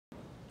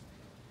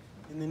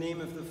In the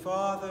name of the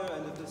Father,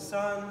 and of the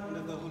Son, and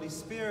of the Holy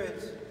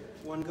Spirit,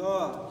 one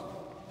God.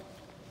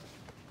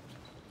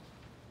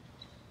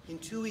 In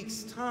 2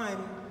 weeks'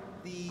 time,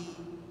 the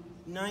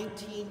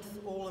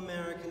 19th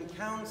All-American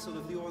Council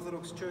of the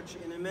Orthodox Church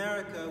in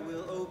America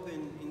will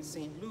open in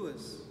St.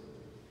 Louis.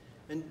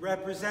 And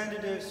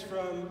representatives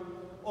from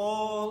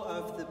all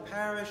of the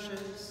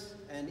parishes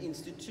and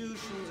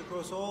institutions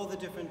across all the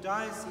different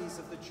dioceses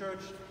of the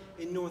Church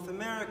in North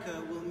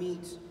America will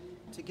meet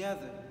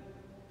together.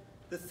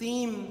 The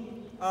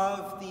theme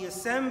of the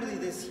assembly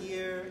this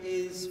year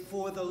is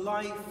For the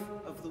Life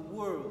of the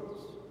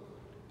World.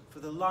 For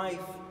the life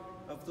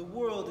of the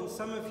world. And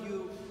some of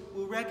you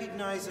will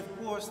recognize,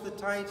 of course, the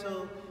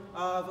title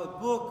of a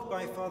book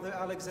by Father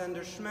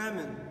Alexander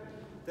Schmemann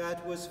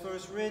that was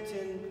first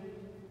written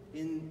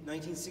in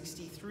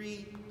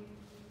 1963,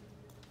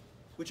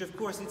 which of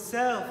course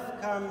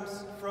itself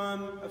comes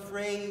from a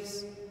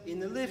phrase in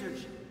the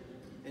liturgy,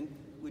 and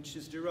which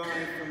is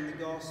derived from the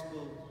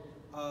Gospel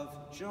of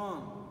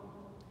John,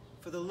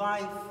 for the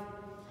life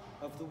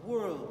of the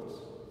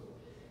world.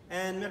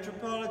 And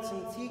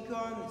Metropolitan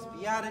Tikhon, his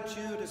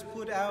beatitude, has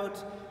put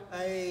out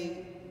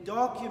a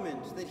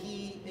document that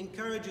he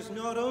encourages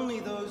not only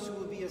those who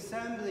will be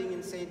assembling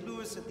in St.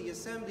 Louis at the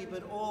assembly,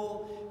 but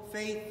all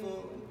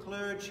faithful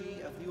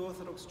clergy of the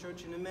Orthodox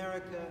Church in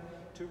America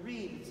to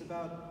read. It's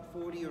about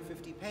 40 or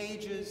 50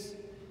 pages,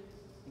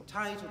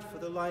 entitled For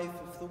the Life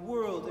of the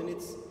World, and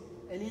it's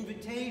an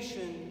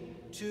invitation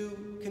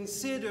to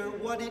consider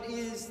what it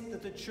is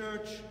that the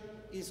Church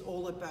is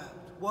all about.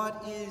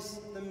 What is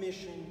the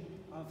mission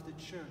of the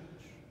Church?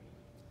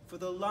 For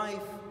the life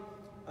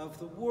of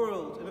the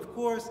world. And of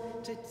course,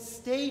 to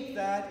state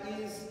that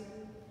is,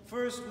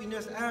 first we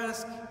must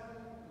ask,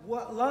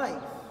 what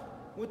life?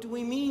 What do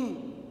we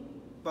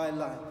mean by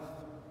life?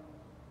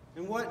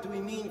 And what do we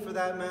mean, for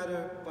that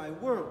matter, by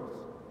world?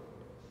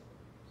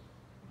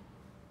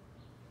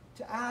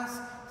 To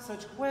ask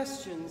such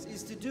questions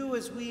is to do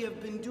as we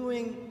have been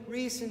doing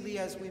recently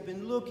as we've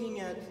been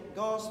looking at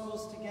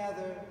Gospels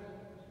together,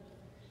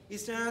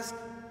 is to ask,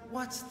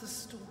 what's the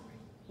story?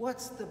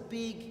 What's the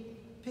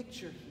big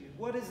picture here?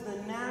 What is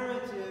the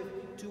narrative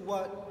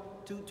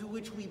to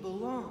which we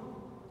belong?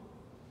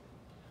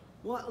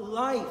 What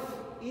life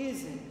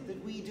is it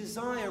that we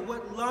desire?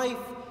 What life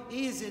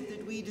is it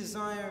that we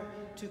desire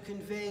to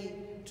convey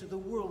to the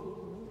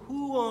world?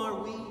 Who are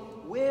we?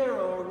 Where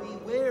are we?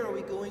 Where are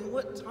we going?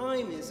 What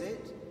time is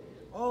it?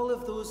 All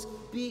of those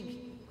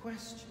big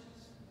questions.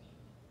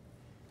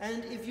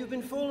 And if you've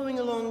been following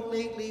along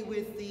lately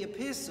with the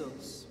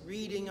epistles,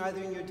 reading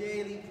either in your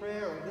daily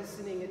prayer or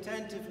listening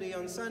attentively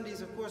on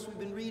Sundays, of course we've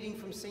been reading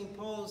from St.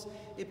 Paul's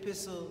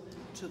epistle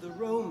to the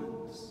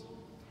Romans.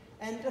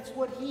 And that's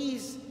what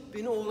he's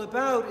been all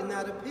about in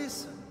that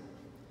epistle.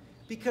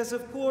 Because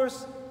of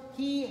course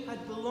he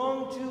had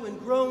belonged to and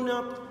grown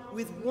up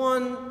with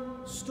one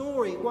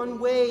story, one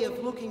way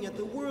of looking at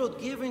the world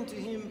given to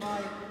him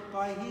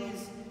by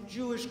his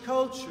Jewish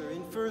culture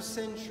in first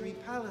century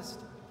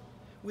Palestine,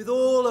 with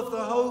all of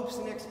the hopes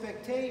and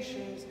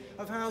expectations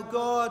of how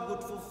God would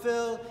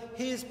fulfill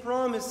his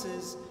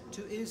promises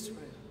to Israel.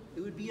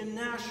 It would be a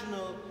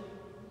national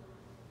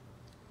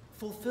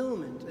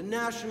fulfillment, a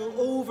national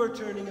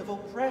overturning of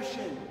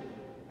oppression,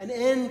 an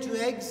end to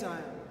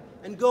exile,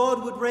 and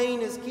God would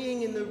reign as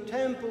king and the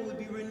temple would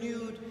be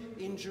renewed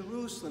in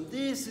Jerusalem.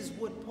 This is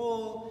what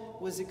Paul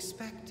was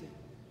expecting.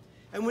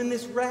 And when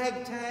this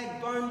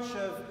ragtag bunch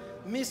of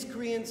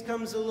miscreants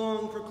comes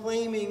along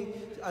proclaiming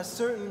a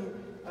certain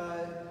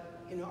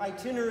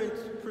itinerant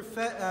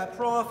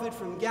prophet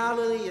from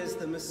Galilee as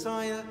the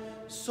Messiah,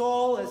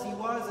 Saul, as he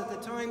was at the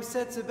time,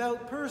 sets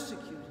about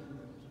persecuting them,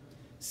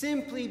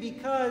 simply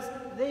because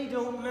they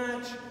don't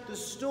match the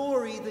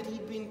story that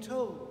he'd been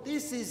told.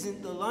 This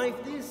isn't the life,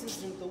 this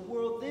isn't the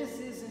world, this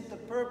isn't the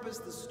purpose,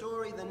 the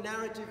story, the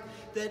narrative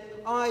that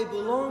I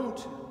belong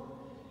to.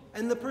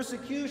 And the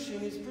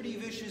persecution is pretty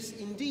vicious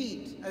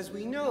indeed. As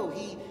we know,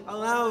 he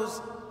allows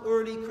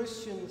early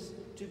Christians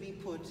to be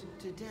put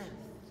to death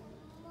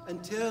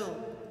until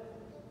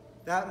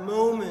that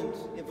moment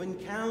of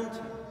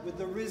encounter with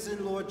the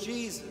risen Lord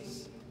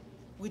Jesus,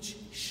 which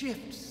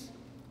shifts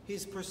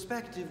his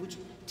perspective, which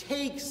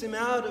takes him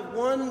out of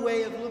one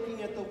way of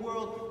looking at the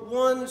world,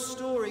 one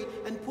story,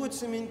 and puts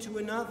him into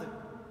another.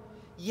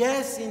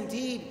 Yes,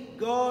 indeed,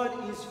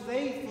 God is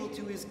faithful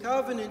to his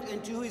covenant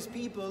and to his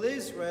people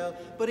Israel,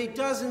 but it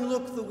doesn't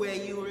look the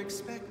way you were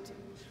expecting.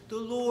 The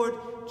Lord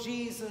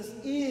Jesus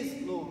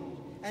is Lord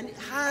and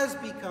has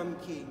become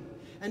King.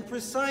 And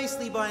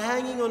precisely by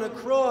hanging on a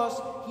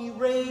cross, he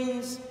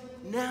reigns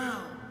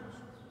now.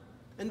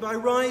 And by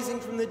rising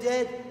from the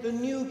dead, the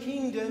new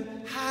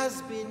kingdom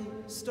has been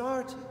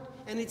started.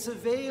 And it's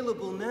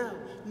available now.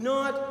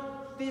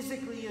 Not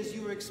physically as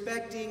you were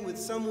expecting, with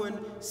someone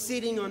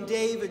sitting on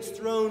David's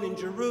throne in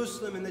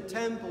Jerusalem and the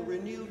temple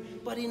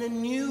renewed, but in a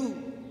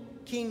new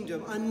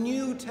kingdom, a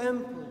new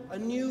temple, a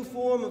new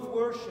form of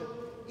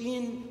worship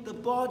in the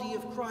body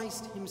of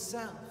Christ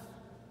himself.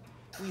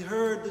 We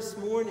heard this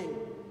morning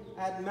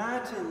at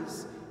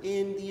Matins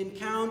in the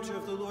encounter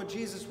of the Lord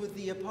Jesus with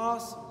the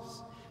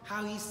apostles,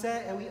 how he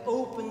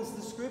opens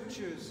the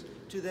scriptures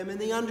to them, and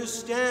they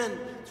understand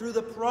through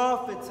the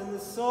prophets and the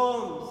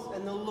Psalms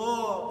and the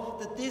law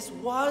that this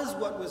was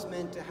what was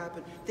meant to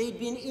happen. They'd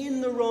been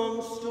in the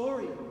wrong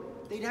story.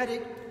 They'd had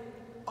it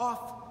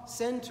off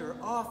center,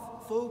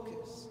 off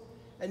focus.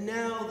 And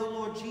now the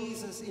Lord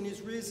Jesus in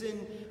his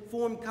risen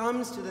form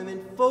comes to them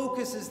and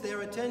focuses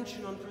their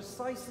attention on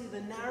precisely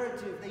the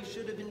narrative they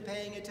should have been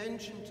paying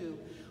attention to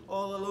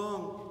all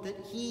along, that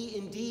he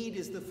indeed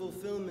is the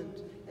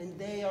fulfillment, and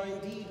they are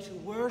indeed to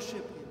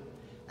worship him.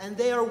 And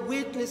they are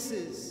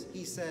witnesses,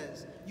 he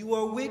says. You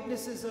are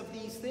witnesses of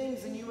these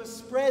things, and you must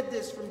spread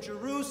this from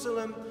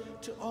Jerusalem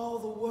to all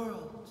the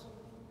world,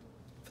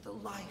 for the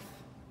life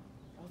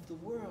of the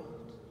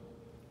world.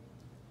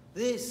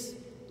 This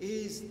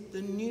is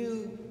the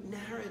new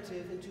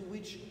narrative into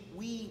which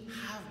we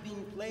have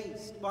been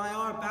placed by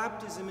our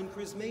baptism and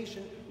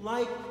chrismation,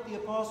 like the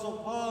Apostle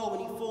Paul when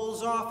he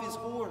falls off his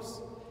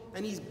horse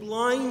and he's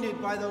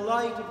blinded by the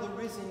light of the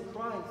risen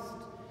Christ.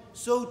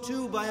 So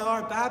too, by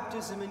our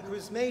baptism and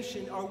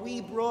chrismation, are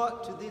we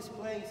brought to this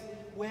place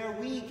where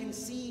we can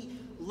see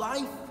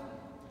life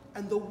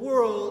and the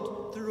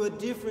world through a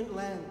different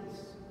lens,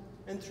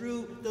 and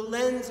through the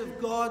lens of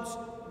God's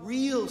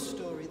real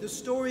story, the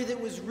story that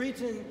was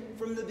written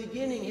from the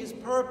beginning, his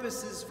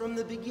purposes from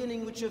the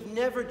beginning, which have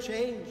never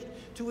changed,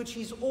 to which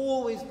he's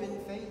always been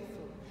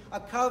faithful, a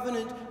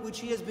covenant which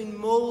he has been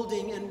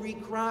molding and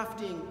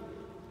recrafting,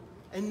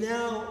 and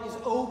now is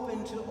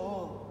open to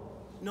all,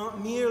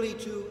 not merely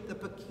to the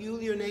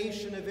peculiar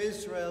nation of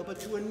Israel, but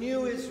to a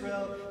new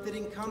Israel that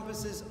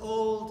encompasses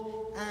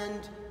old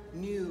and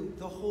new,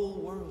 the whole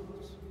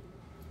world.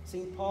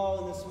 St.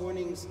 Paul in this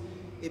morning's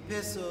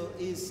epistle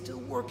is still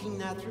working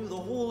that through. The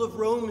whole of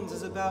Romans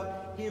is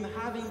about him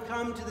having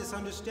come to this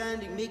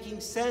understanding, making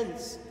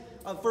sense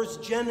of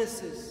first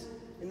Genesis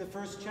in the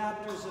first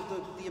chapters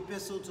of the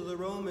epistle to the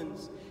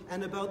Romans,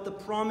 and about the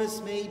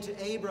promise made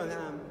to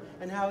Abraham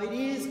and how it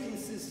is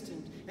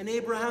consistent. And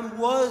Abraham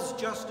was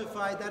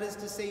justified, that is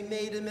to say,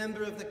 made a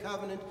member of the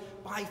covenant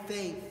by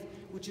faith,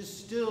 which is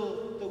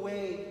still the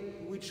way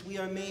in which we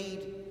are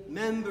made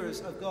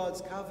members of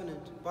God's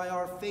covenant, by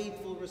our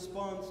faithful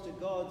response to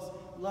God's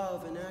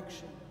love and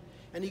action.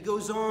 And he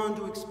goes on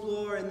to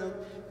explore in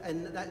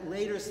that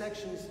later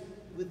sections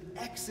with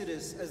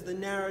Exodus as the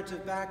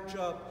narrative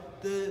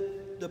backdrop,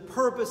 the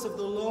purpose of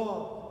the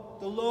law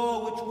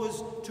which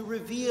was to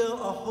reveal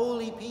a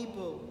holy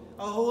people,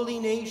 a holy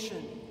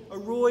nation, a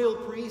royal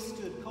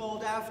priesthood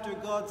called after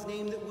God's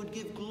name that would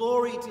give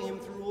glory to him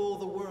through all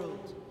the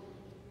world.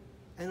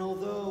 And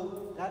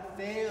although that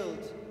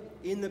failed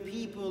in the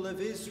people of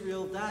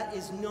Israel, that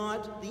is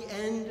not the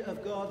end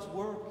of God's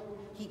work.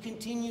 He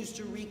continues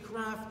to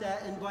recraft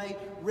that, and by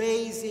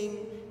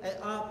raising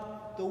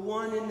up the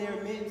one in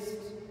their midst,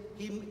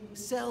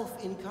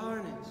 himself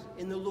incarnate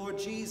in the Lord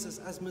Jesus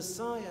as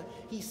Messiah,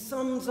 he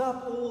sums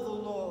up all the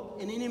law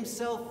and in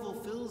himself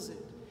fulfills it.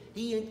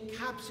 He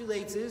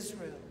encapsulates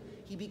Israel.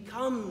 He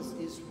becomes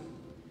Israel.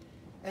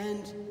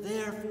 And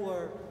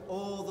therefore,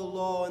 all the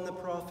law and the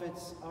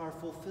prophets are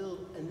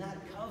fulfilled, and that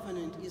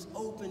covenant is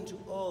open to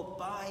all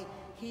by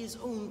his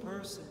own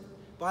person,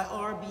 by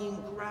our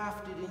being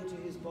grafted into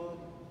his body.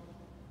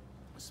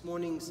 This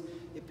morning's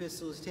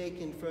epistle is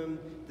taken from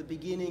the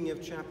beginning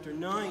of chapter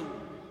 9,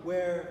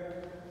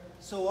 where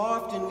so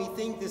often we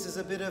think this is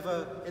a bit of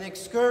an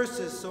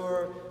excursus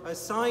or a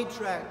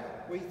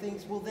sidetrack, where he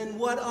thinks, well, then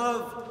what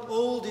of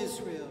old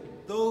Israel,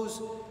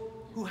 those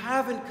who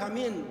haven't come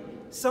in?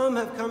 Some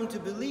have come to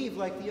believe,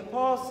 like the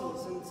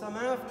apostles, and some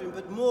after him,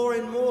 but more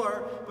and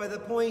more, by the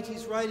point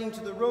he's writing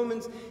to the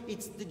Romans,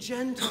 it's the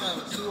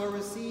Gentiles who are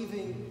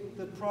receiving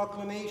the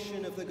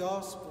proclamation of the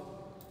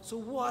gospel. So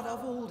what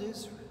of old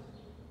Israel?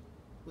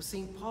 Well,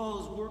 St.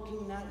 Paul's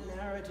working that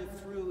narrative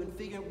through and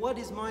figuring, what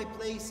is my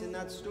place in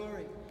that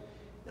story?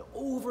 And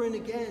over and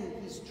again,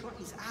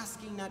 he's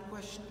asking that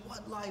question,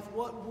 what life,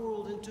 what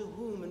world, and to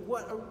whom, and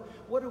what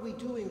are we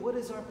doing? What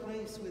is our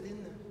place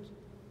within that?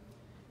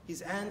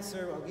 His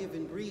answer, I'll give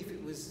in brief.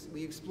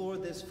 We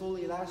explored this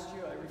fully last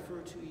year. I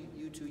refer to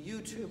you to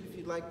YouTube if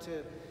you'd like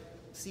to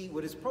see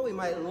what is probably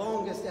my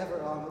longest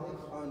ever homily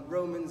on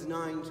Romans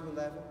 9 to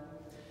 11.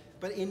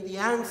 But in the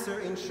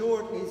answer, in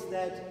short, is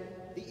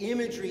that the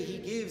imagery he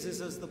gives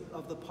is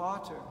of the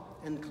potter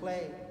and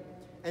clay.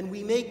 And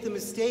we make the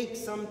mistake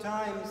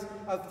sometimes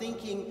of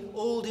thinking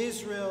old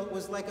Israel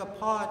was like a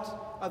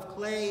pot of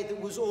clay that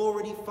was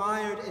already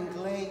fired and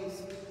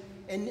glazed.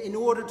 And in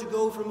order to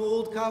go from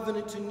old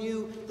covenant to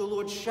new, the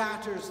Lord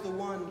shatters the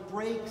one,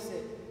 breaks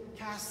it,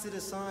 casts it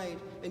aside,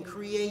 and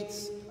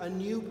creates a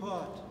new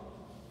pot.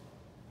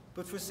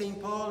 But for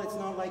St. Paul, it's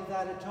not like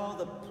that at all.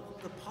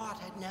 The pot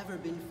had never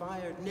been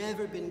fired,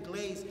 never been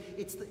glazed.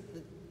 It's the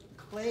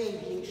clay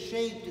being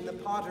shaped in the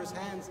potter's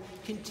hands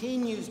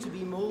continues to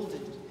be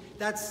molded.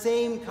 That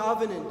same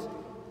covenant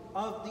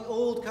of the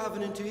old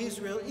covenant to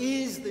Israel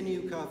is the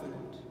new covenant.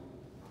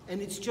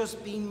 And it's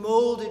just being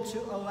molded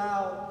to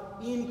allow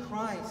in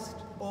Christ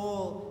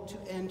all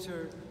to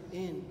enter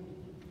in.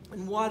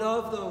 And what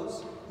of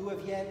those who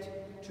have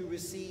yet to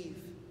receive?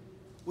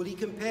 Well, he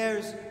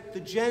compares the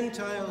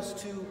Gentiles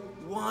to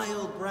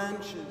wild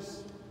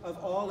branches of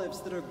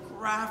olives that are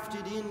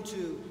grafted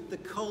into the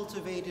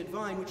cultivated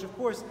vine, which of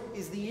course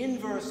is the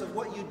inverse of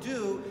what you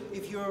do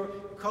if you're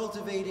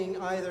cultivating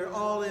either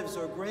olives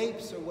or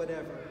grapes or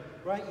whatever,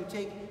 right? You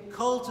take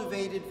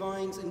cultivated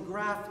vines and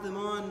graft them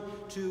on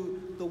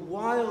to the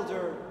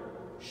wilder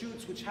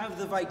shoots, which have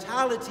the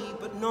vitality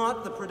but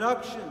not the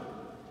production.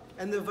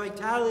 And the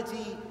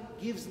vitality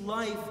gives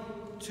life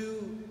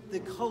to the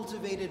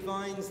cultivated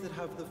vines that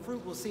have the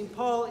fruit. Well, St.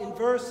 Paul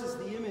inverses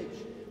the image.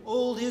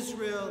 Old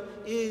Israel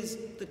is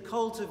the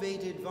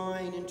cultivated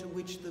vine into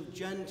which the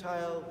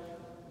Gentile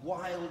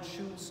wild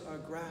shoots are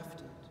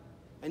grafted.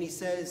 And he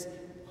says,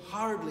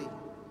 hardly.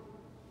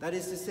 That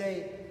is to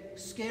say,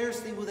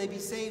 scarcely will they be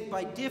saved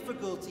by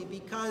difficulty,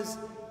 because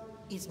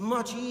it's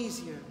much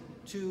easier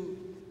to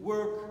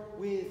work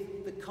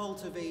with the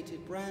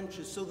cultivated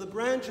branches. So the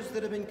branches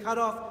that have been cut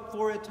off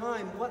for a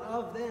time, what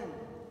of them?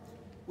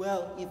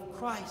 Well, if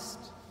Christ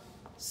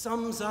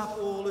sums up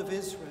all of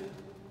Israel,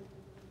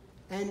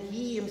 and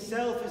he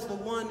himself is the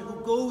one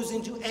who goes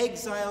into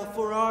exile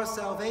for our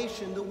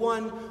salvation, the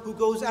one who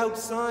goes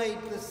outside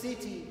the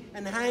city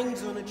and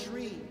hangs on a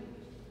tree,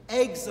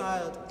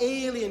 exiled,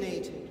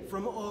 alienated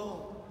from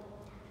all,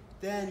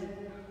 then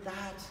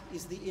that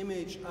is the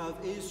image of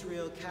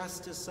Israel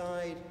cast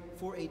aside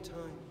for a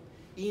time.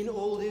 In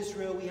old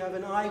Israel, we have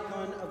an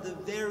icon of the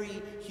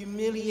very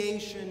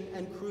humiliation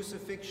and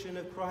crucifixion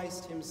of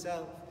Christ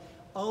himself.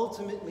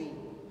 Ultimately,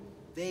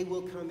 they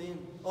will come in.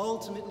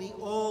 Ultimately,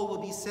 all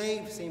will be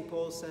saved, St.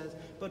 Paul says.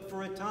 But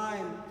for a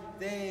time,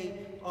 they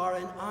are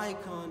an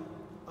icon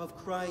of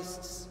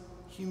Christ's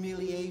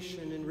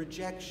humiliation and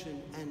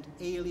rejection and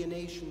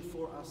alienation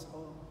for us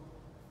all.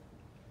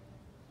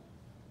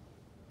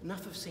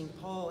 Enough of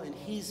St. Paul and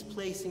his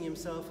placing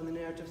himself in the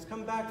narratives.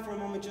 Come back for a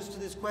moment just to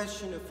this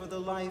question of for the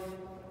life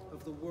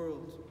of the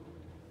world.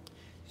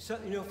 So,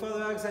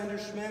 Father Alexander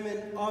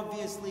Schmemann,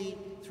 obviously,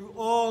 through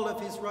all of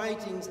his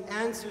writings,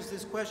 answers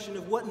this question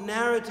of what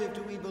narrative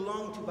do we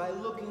belong to by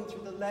looking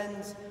through the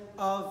lens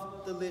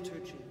of the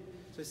liturgy.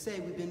 So I say,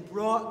 we've been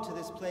brought to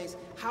this place.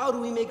 How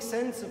do we make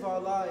sense of our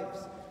lives,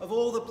 of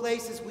all the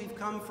places we've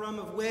come from,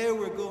 of where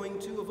we're going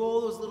to, of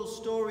all those little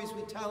stories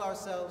we tell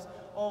ourselves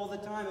all the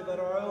time about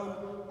our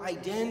own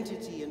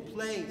identity and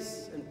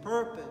place and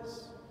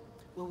purpose?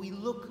 Well, we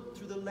look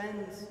through the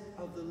lens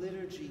of the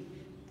liturgy,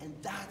 and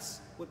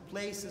that's what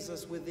places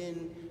us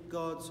within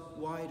God's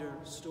wider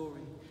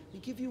story. Let me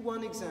give you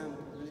one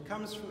example, and it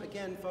comes from,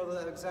 again, Father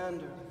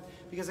Alexander,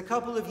 because a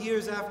couple of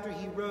years after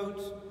he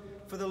wrote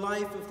For the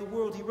Life of the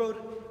World, he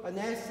wrote an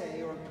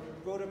essay, or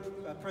wrote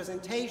a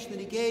presentation that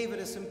he gave at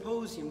a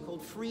symposium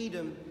called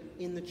Freedom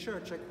in the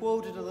Church. I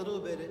quoted a little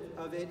bit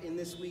of it in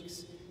this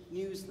week's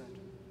newsletter.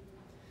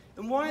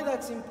 And why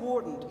that's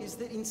important is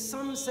that in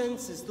some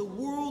senses, the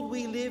world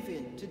we live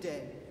in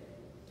today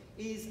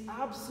is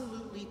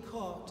absolutely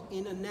caught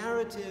in a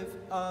narrative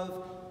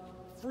of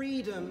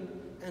freedom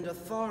and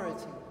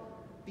authority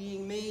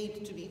being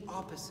made to be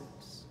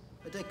opposites,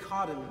 a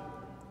dichotomy,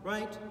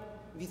 right?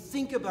 If you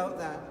think about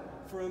that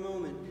for a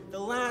moment, the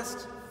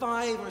last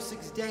 5 or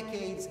 6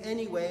 decades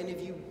anyway, and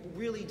if you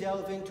really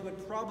delve into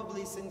it,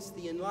 probably since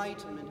the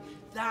Enlightenment,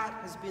 that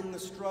has been the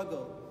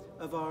struggle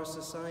of our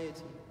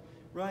society,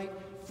 right?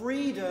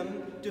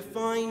 Freedom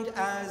defined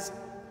as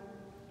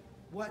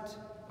what?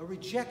 A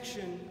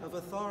rejection of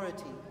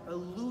authority, a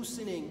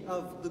loosening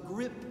of the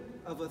grip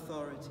of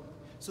authority.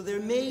 So they're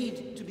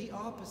made to be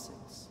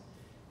opposites.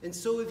 And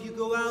so if you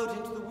go out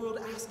into the world,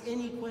 ask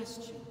any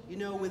question,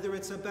 whether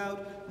it's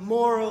about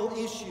moral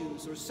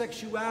issues or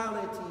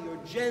sexuality or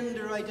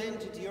gender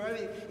identity or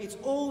everything, it's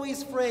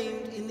always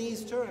framed in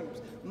these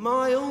terms.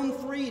 My own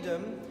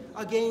freedom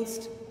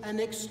against an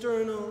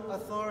external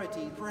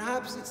authority.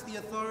 Perhaps it's the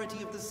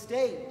authority of the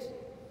state,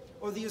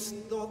 or the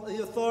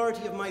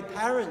authority of my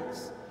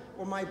parents,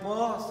 or my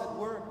boss at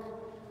work,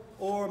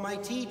 or my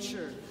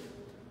teacher,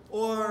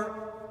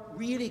 or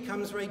really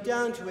comes right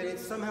down to it,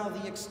 it's somehow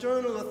the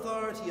external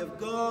authority of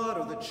God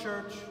or the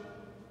church,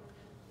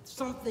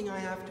 something I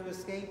have to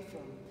escape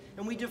from.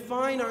 And we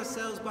define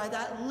ourselves by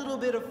that little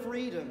bit of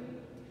freedom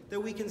that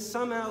we can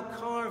somehow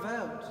carve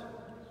out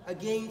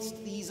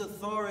against these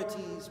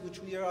authorities which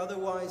we are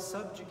otherwise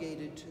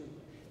subjugated to.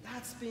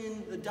 That's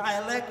been the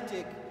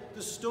dialectic,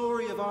 the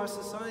story of our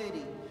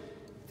society.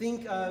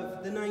 Think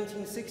of the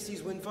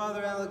 1960s when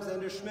Father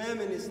Alexander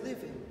Schmemann is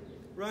living,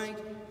 right?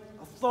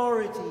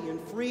 Authority and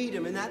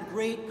freedom and that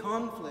great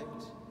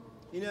conflict.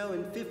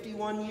 And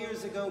 51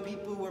 years ago,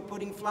 people were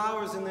putting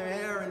flowers in their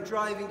hair and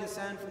driving to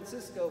San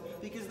Francisco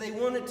because they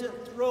wanted to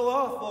throw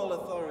off all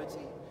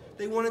authority.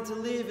 They wanted to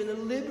live in a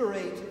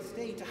liberated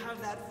state, to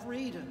have that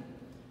freedom,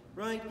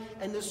 right?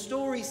 And the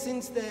story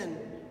since then,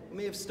 we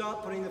may have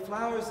stopped putting the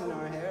flowers in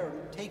our hair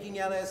and taking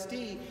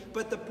LSD,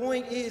 but the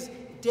point is,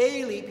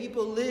 daily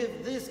people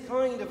live this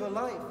kind of a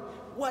life.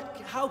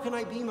 How can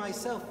I be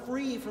myself,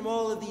 free from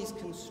all of these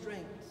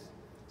constraints?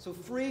 So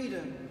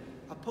freedom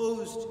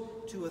opposed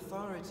to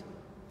authority.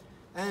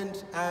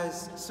 And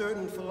as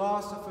certain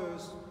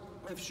philosophers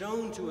have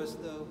shown to us,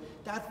 though,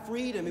 that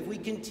freedom, if we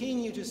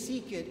continue to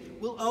seek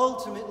it, will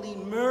ultimately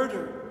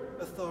murder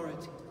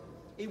authority.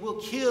 It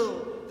will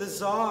kill the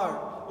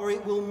Tsar, or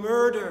it will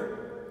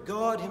murder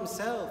God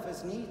himself,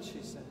 as Nietzsche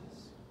says.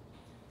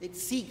 It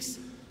seeks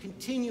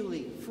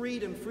continually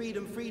freedom,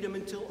 freedom, freedom,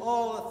 until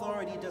all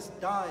authority just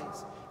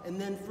dies,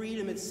 and then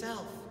freedom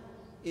itself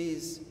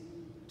is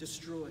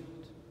destroyed.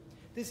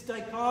 This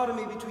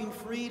dichotomy between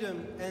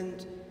freedom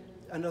and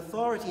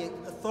authority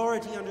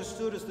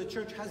understood as the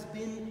church, has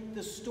been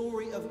the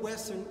story of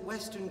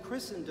Western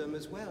Christendom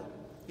as well.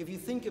 If you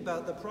think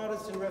about the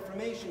Protestant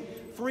Reformation,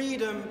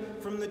 freedom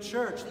from the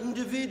church,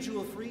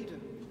 individual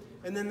freedom,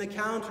 and then the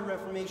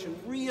Counter-Reformation,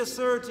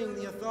 reasserting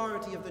the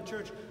authority of the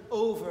church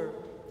over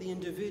the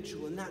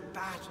individual, and that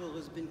battle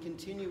has been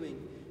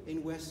continuing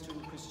in Western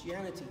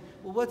Christianity.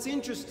 Well, what's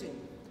interesting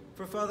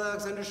for Father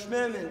Alexander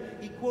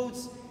Schmemann, he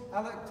quotes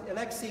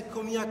Alexei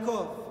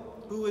Khomyakov,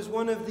 who is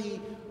one of the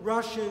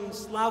Russian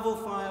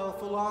Slavophile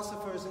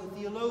philosophers and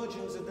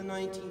theologians of the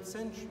 19th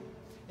century.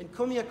 And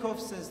Khomyakov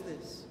says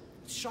this.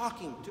 It's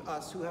shocking to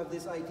us who have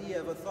this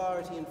idea of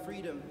authority and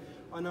freedom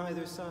on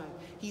either side.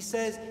 He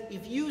says,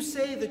 if you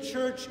say the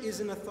church is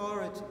an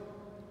authority,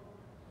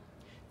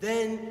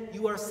 then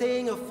you are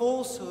saying a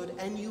falsehood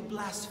and you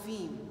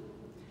blaspheme.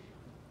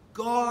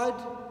 God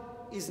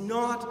is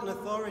not an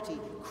authority.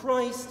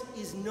 Christ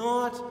is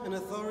not an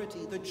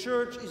authority. The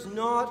church is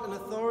not an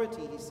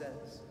authority, he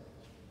says.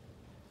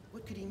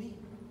 What could he mean?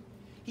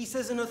 He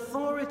says an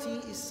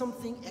authority is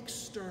something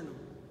external.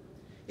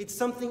 It's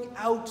something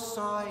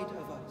outside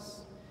of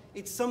us.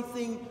 It's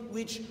something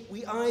which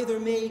we either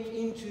make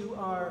into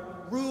our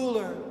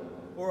ruler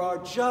or our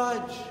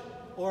judge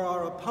or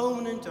our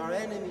opponent, our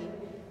enemy.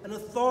 An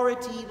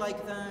authority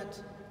like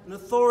that, an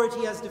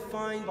authority as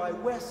defined by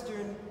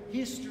Western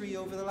history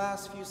over the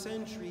last few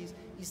centuries,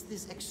 is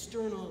this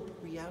external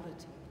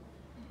reality.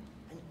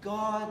 And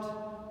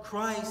God,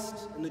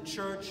 Christ, and the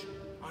church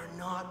are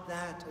not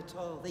that at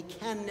all. They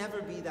can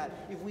never be that.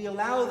 If we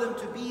allow them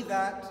to be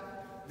that,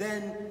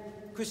 then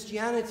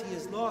Christianity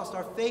is lost.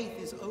 Our faith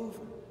is over.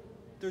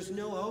 There's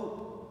no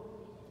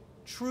hope.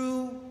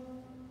 True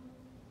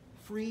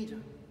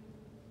freedom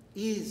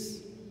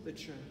is the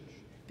church,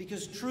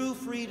 because true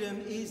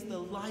freedom is the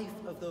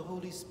life of the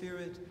Holy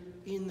Spirit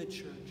in the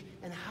church.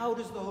 And how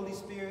does the Holy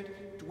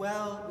Spirit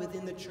dwell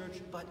within the church?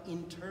 But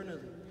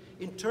internally.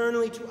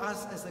 Internally to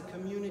us as a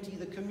community,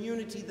 the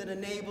community that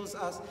enables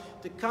us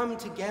to come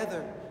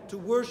together, to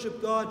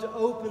worship God, to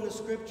open the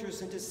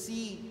Scriptures, and to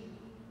see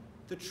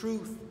the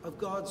truth of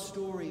God's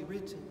story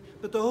written.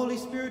 But the Holy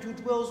Spirit who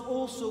dwells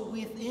also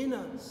within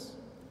us,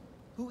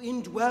 who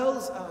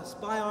indwells us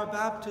by our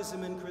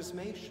baptism and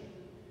chrismation.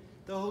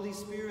 The Holy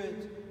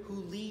Spirit who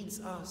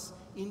leads us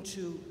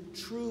into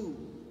true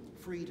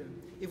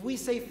freedom. If we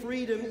say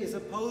freedom is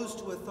opposed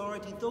to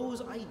authority,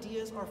 those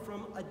ideas are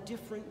from a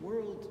different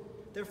world.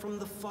 They're from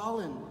the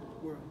fallen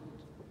world.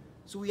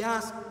 So we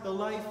ask for the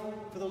life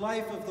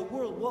of the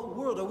world. What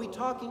world? Are we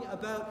talking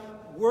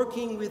about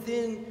working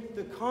within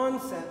the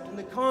concept and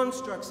the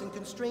constructs and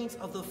constraints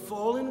of the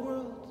fallen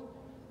world?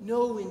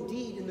 No,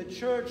 indeed. In the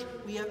church,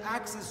 we have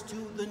access to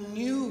the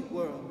new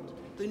world,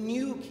 the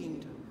new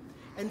kingdom.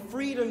 And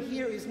freedom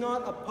here is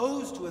not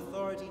opposed to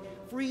authority.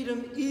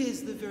 Freedom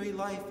is the very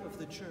life of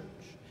the church.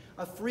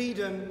 A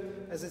freedom,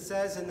 as it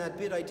says in that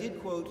bit I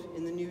did quote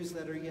in the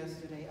newsletter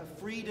yesterday, a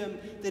freedom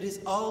that is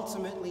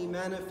ultimately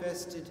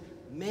manifested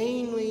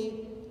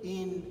mainly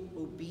in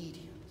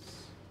obedience.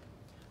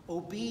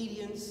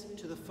 Obedience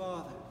to the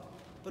Father.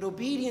 But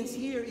obedience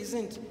here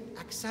isn't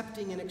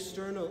accepting an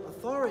external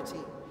authority.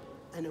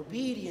 And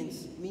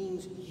obedience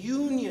means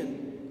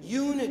union,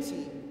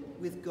 unity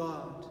with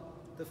God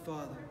the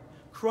Father.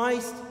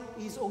 Christ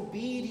is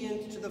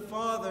obedient to the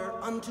Father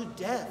unto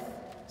death,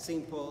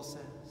 St. Paul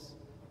says.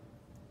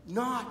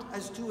 Not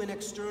as to an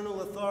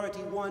external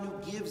authority, one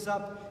who gives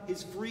up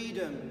his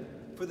freedom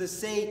for the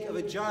sake of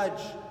a judge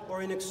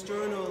or an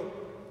external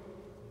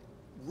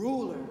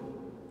ruler,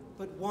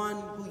 but one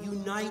who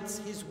unites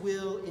his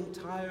will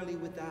entirely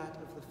with that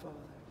of the Father.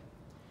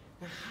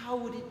 Now, how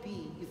would it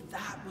be if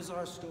that was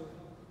our story?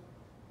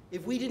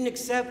 If we didn't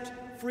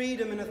accept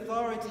freedom and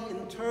authority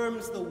in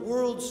terms the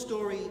world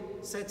story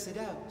sets it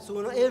out. So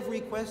in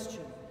every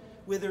question,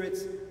 whether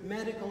it's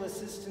medical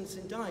assistance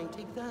in dying,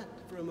 take that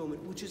for a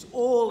moment, which is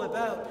all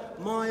about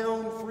my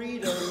own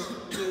freedom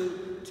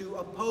to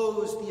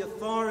oppose the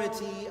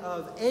authority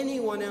of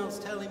anyone else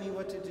telling me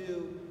what to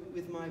do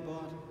with my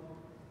body,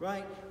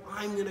 right?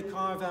 I'm going to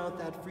carve out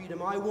that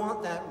freedom. I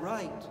want that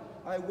right.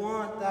 I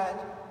want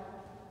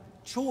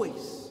that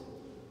choice.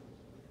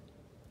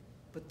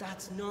 But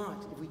that's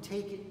not, if we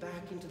take it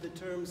back into the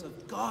terms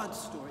of God's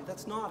story,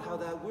 that's not how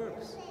that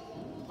works.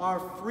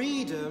 Our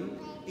freedom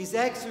is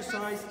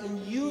exercised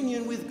in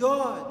union with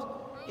God,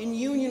 in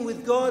union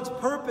with God's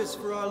purpose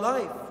for our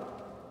life,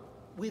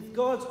 with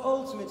God's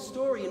ultimate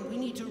story, and we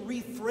need to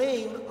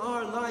reframe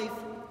our life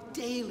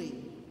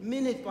daily,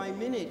 minute by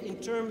minute, in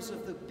terms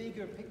of the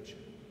bigger picture.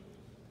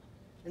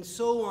 And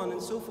so on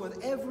and so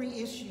forth. Every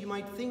issue you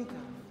might think of,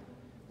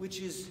 which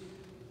is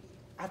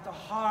at the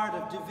heart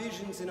of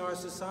divisions in our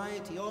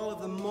society, all of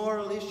the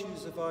moral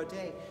issues of our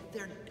day,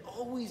 they're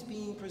always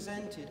being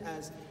presented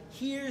as,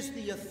 here's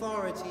the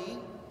authority,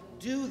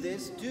 do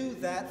this, do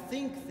that,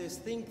 think this,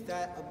 think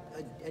that,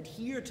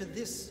 adhere to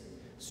this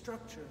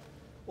structure.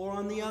 Or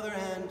on the other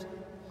hand,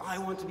 I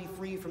want to be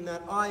free from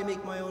that. I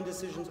make my own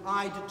decisions.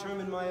 I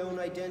determine my own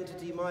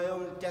identity, my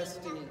own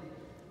destiny.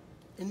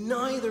 And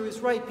neither is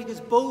right, because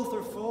both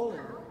are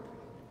fallen.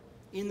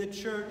 In the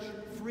church,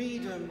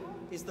 freedom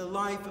is the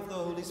life of the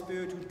Holy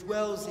Spirit who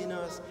dwells in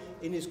us,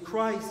 in his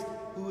Christ,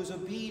 who is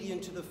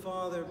obedient to the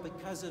Father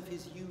because of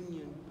his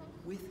union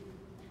with him.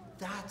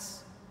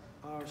 That's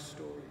our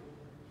story.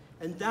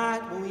 And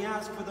that, when we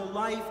ask for the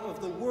life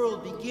of the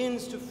world,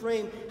 begins to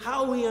frame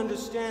how we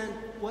understand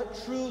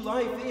what true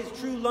life is.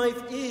 True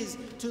life is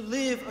to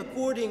live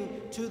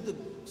according to the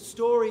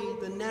story,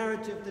 the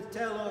narrative that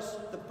tell us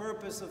the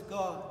purpose of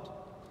God.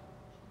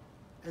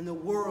 And the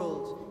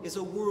world is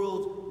a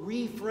world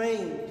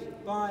reframed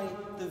by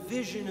the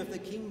vision of the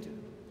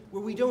kingdom,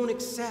 where we don't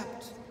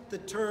accept the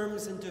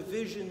terms and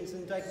divisions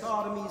and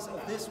dichotomies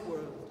of this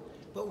world,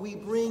 but we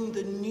bring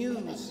the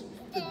news,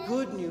 the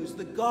good news,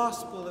 the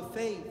gospel of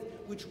faith,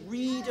 which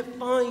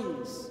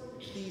redefines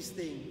these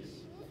things,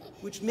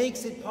 which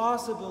makes it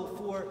possible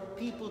for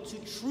people to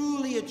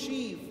truly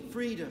achieve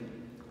freedom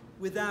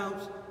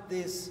without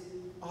this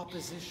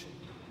opposition,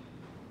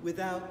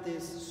 without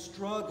this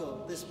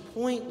struggle, this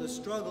pointless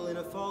struggle in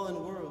a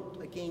fallen world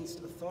against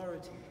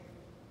authority.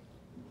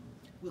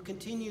 We'll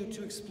continue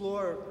to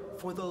explore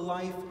for the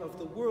life of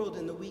the world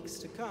in the weeks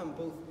to come,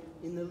 both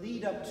in the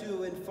lead up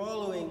to and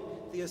following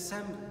the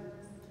assembly.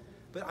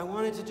 But I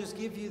wanted to just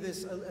give you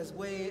this as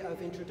way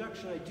of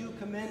introduction. I do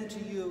commend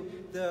to you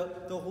the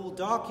whole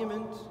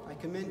document. I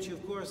commend to you,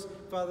 of course,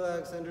 Father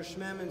Alexander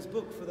Schmemann's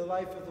book, For the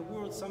Life of the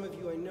World. Some of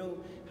you, I know,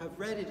 have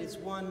read it. It's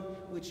one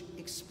which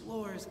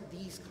explores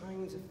these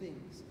kinds of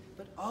things,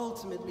 but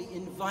ultimately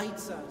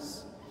invites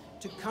us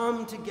to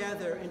come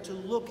together and to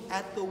look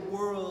at the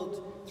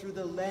world through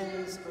the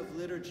lens of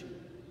liturgy.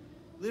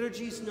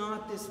 Liturgy is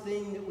not this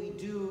thing that we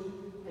do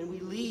and we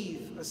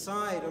leave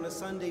aside on a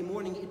Sunday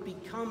morning. It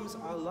becomes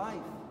our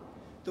life.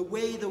 The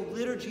way the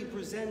liturgy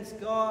presents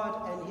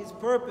God and his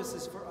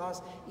purposes for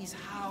us is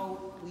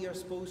how we are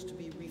supposed to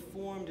be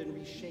reformed and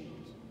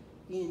reshaped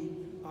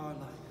in our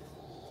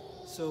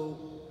life. So,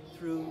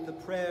 through the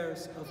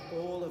prayers of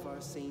all of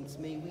our saints,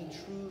 may we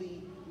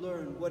truly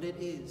learn what it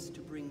is to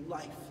bring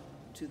life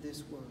to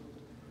this world.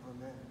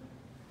 Amen.